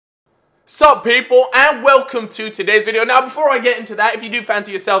Sup people, and welcome to today's video. Now before I get into that, if you do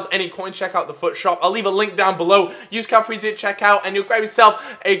fancy yourselves any coins, check out the Foot Shop. I'll leave a link down below. Use code FREEZY at checkout and you'll grab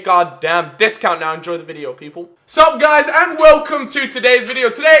yourself a goddamn discount. Now enjoy the video, people. Sup guys, and welcome to today's video.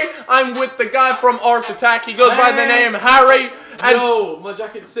 Today I'm with the guy from Art Attack. He goes by the name Harry. And yo, my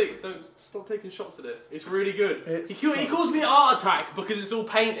jacket's sick. Don't stop taking shots at it. It's really good. He calls me Art Attack because it's all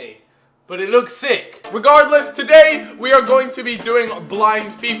painty. But it looks sick. Regardless, today we are going to be doing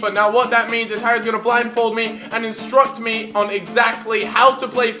blind FIFA. Now what that means is Harry's going to blindfold me and instruct me on exactly how to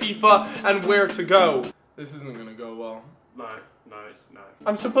play FIFA and where to go. This isn't going to go well. No.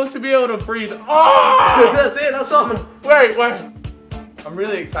 I'm supposed to be able to breathe. Oh! That's it, that's on. Wait. I'm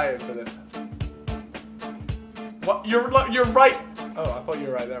really excited for this. What? You're right. Oh, I thought you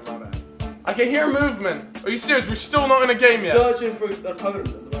were right there, my bad. I can hear movement. Are you serious? We're still not in a game yet. Searching for an opponent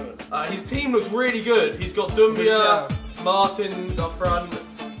at the moment. His team looks really good. He's got Dumbia, Martins up front.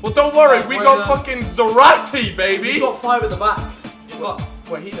 Well, don't worry. We got fucking Zarate, baby. He's got 5 at the back.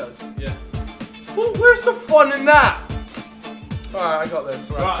 Wait, he does? Yeah. Well, where's the fun in that? Alright, I got this.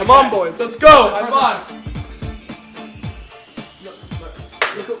 Right. Come on, boys. Let's go. Come on.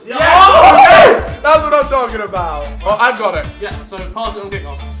 Yeah! Oh, yes! That's what I'm talking about. Oh, I've got it. Yeah, so pass it on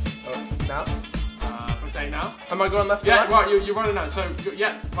kickoff. Now? Press A now. Am I going left or right? Yeah, right, you're running now. So,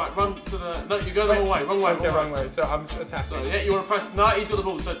 right, run to the... No, you go the wrong way. Wrong way. Okay, wrong way. So I'm attacking. So, yeah, you want to press... No, he's got the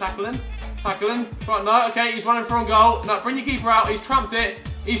ball. So, tackle him. Right, no, okay, he's running for on goal. No, bring your keeper out. He's trapped it.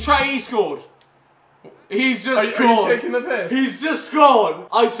 He scored. He's just scored. Are you taking the piss? He's just scored.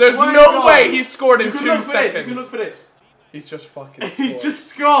 There's no way he scored in 2 seconds. You can look for this. He's just fucking scored. He just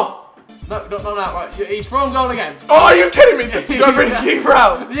scored. No, not that. Right, he's from goal again. Oh, are you kidding me? You gotta bring the keeper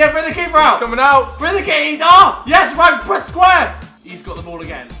out. Yeah, bring the keeper out. He's coming out. Bring the keeper. Oh, yes, right. Press square. He's got the ball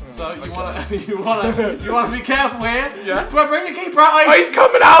again. So you wanna be careful here. Yeah. Bring the keeper out. Oh, he's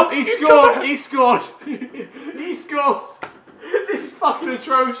coming out. He scored. He scored. This is fucking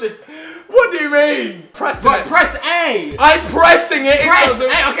atrocious. What do you mean? Press A. I'm pressing it. Press A.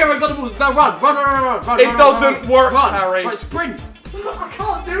 Okay, right, got the ball. No, run. It doesn't work, Harry. Right, sprint. I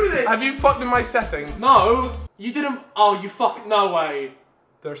can't do this. Have you fucked in my settings? No, you didn't. Oh, you fucking no way.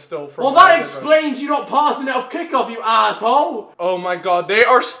 They're still from. Well, that explains you not passing it off kickoff, you asshole. Oh my god, they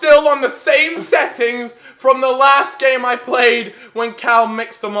are still on the same settings from the last game I played when Callum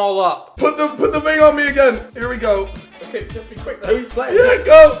mixed them all up. Put the thing on me again. Here we go. Okay, just be quick though. He's playing. Yeah,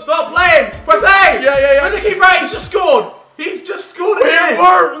 go. Stop playing. Press A. Yeah. Bring the keeper out. He's just scored. Again. We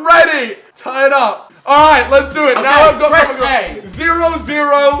weren't ready. Tie it up. Alright, let's do it. Okay, now I've got press A.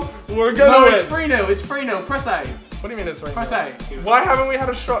 0-0. We're gonna No, win. it's 3-0. It's 3-0. Press A. What do you mean it's 3-0? Press A. Why haven't we had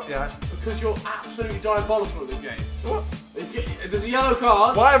a shot yet? Because you're absolutely diabolical at this game. What? There's a yellow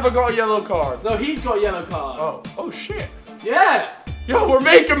card. Why have I got a yellow card? No, he's got a yellow card. Oh shit. Yeah. Yo, we're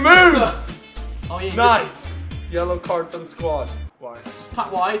making moves. Oh yeah. Nice. Yellow card for the squad. Why?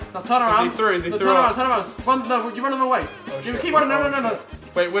 Tap wide. Now turn around. Is he through? Turn around. Run. No, you run the wrong way. Oh, you keep running. No.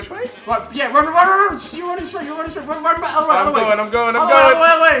 Wait, which way? Right, yeah, run. You're running straight. Run back. Other way. I'm going.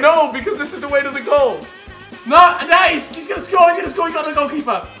 Other way. No, because this is the way to the goal. No, he's gonna score. He got the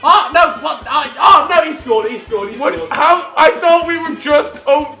goalkeeper. Oh no! What? Oh no! He scored. What? How? I thought we were just.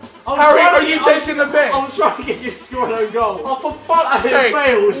 Oh, Harry, are you taking the piss? I was trying to get you to score an own goal. Oh, for fuck's sake!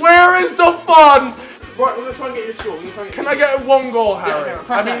 Failed. Where is the fun? Right, we're gonna try and get you a score. Can I get 1 goal, Harry? Yeah,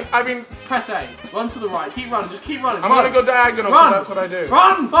 press A. I mean, press A. Run to the right. Keep running. Just keep running. I'm gonna go diagonal. Run. That's what I do.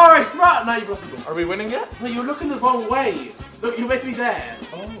 Run, Forrest. Run. No, you've lost the ball. Are we winning yet? No, you're looking the wrong way. Look, you're meant to be there.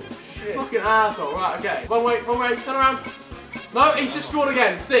 Oh shit! Fucking asshole. Right, okay. Wrong way. Turn around. No, he's just scored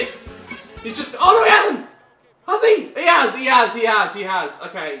again. Sick. He's just. Oh no, he hasn't. Has he? He has.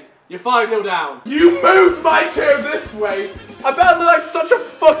 Okay. You're 5-0 down. You moved my chair this way. I bet I look like such a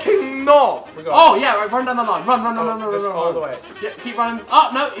fucking knob. Oh yeah, right, run down the line. Run. All the way. Yeah, keep running.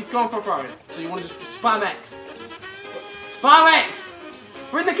 Oh no, it's going for a throw. So you want to just spam X. Spam X.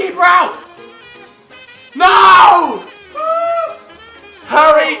 Bring the keeper out. No!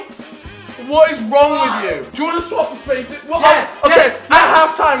 Harry, what is wrong with you? Do you want to swap the spaces? Well, Yeah. Okay.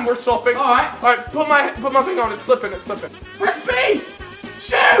 At halftime we're swapping. All right. Put my thing on. It's slipping. Press B.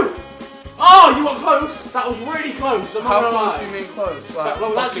 Shoot! Oh, you got close. That was really close. I'm not How gonna close lie. do you mean close? That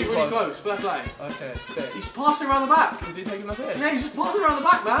was actually really close. Fair play. Okay, sick. He's passing around the back. Is he taking the piss? Yeah, he's just passing around the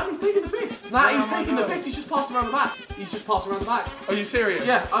back, man. He's taking the piss. Nah, he's taking the piss. He's just passing around the back. Are you serious?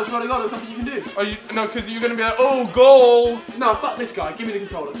 Yeah, I swear to God, there's nothing you can do. Are you? No, because you're gonna be like, oh, goal. No, fuck this guy. Give me the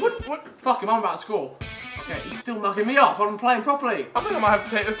controller. What? Fuck him. I'm about to score. Okay, he's still mugging me off. I'm playing properly. I think I might have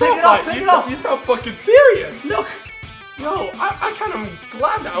to take this Take off. it off. Take it off. You sound fucking serious. Look. Yo, I kind of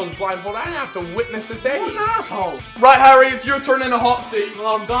glad that I was blindfolded. I didn't have to witness this ace. What an asshole. Right, Harry, it's your turn in the hot seat.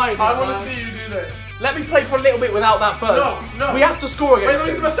 Well, I'm dying. I want to see you do this. Let me play for a little bit without that first. No. We have to score against Wait, let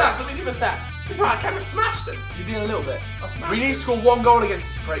me see him. my stats. Let me see my stats. I kind of smashed him. You did a little bit. smashed We need him. to score 1 goal against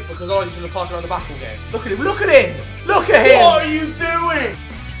this prick because otherwise he's going to pass around the back all game. Look at him. Look at him. Look at him. What are you doing?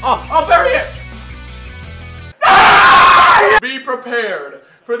 Oh, bury it. Be prepared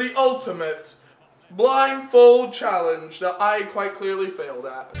for the ultimate blindfold challenge that I quite clearly failed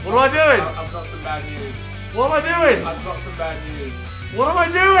at. What am I doing? I've got some bad news. What am I doing? I've got some bad news. What am I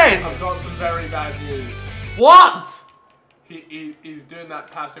doing? I've got some very bad news. What? He's doing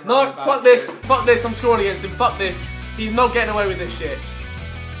that passing No, around the back fuck this. shit. Fuck this. I'm scoring against him. Fuck this. He's not getting away with this shit.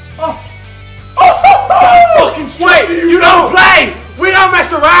 Oh! Fucking straight. You don't play. We don't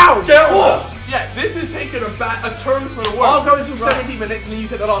mess around. Yeah, this is taking a turn for the worse. I'll go until 70 minutes and then you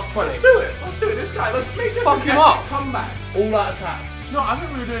take the last 20. Let's do it. Let's do it. This guy. Let's make this Fuck an him epic up. comeback. All out attack. No, I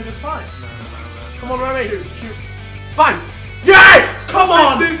think we were doing just fine. No. Come on, Remy. Shoot. Bang. Yes. Come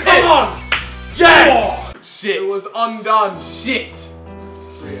on. This is Come it. on. Yes. Shit. It was undone. Shit.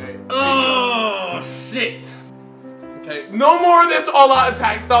 3-8. Oh, shit. Okay, no more of this all-out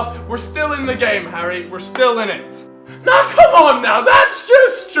attack stuff. We're still in the game, Harry. We're still in it. Now, come on now. That's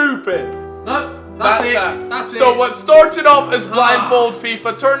just stupid. No, that's it. That. That's So it. what started off as blindfold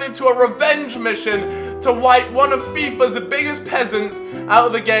FIFA turned into a revenge mission to wipe one of FIFA's biggest peasants out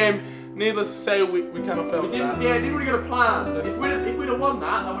of the game. Needless to say, we kind of failed at that. Yeah, it didn't really get a plan. If we'd have won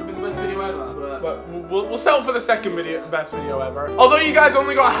that would have been the best video ever. But we'll settle for the second video, best video ever. Although you guys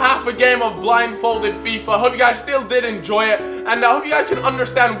only got half a game of blindfolded FIFA, I hope you guys still did enjoy it. And I hope you guys can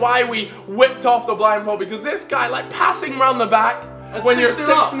understand why we whipped off the blindfold. Because this guy, like, passing around the back when you're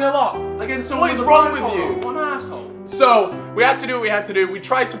 6-0 up. Against someone What is with a wrong with blindfold. you? What an asshole. So, we had to do what we had to do. We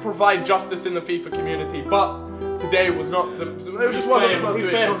tried to provide justice in the FIFA community, but today was not the... It just wasn't supposed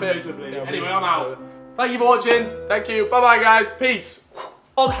to be. Anyway, I'm out. Thank you for watching. Thank you. Bye-bye, guys. Peace.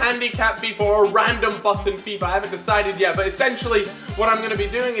 Called handicap FIFA or random button FIFA. I haven't decided yet, but essentially what I'm going to be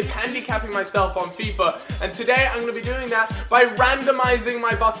doing is handicapping myself on FIFA. And today I'm going to be doing that by randomizing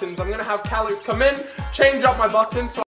my buttons. I'm going to have Callum come in, change up my buttons. So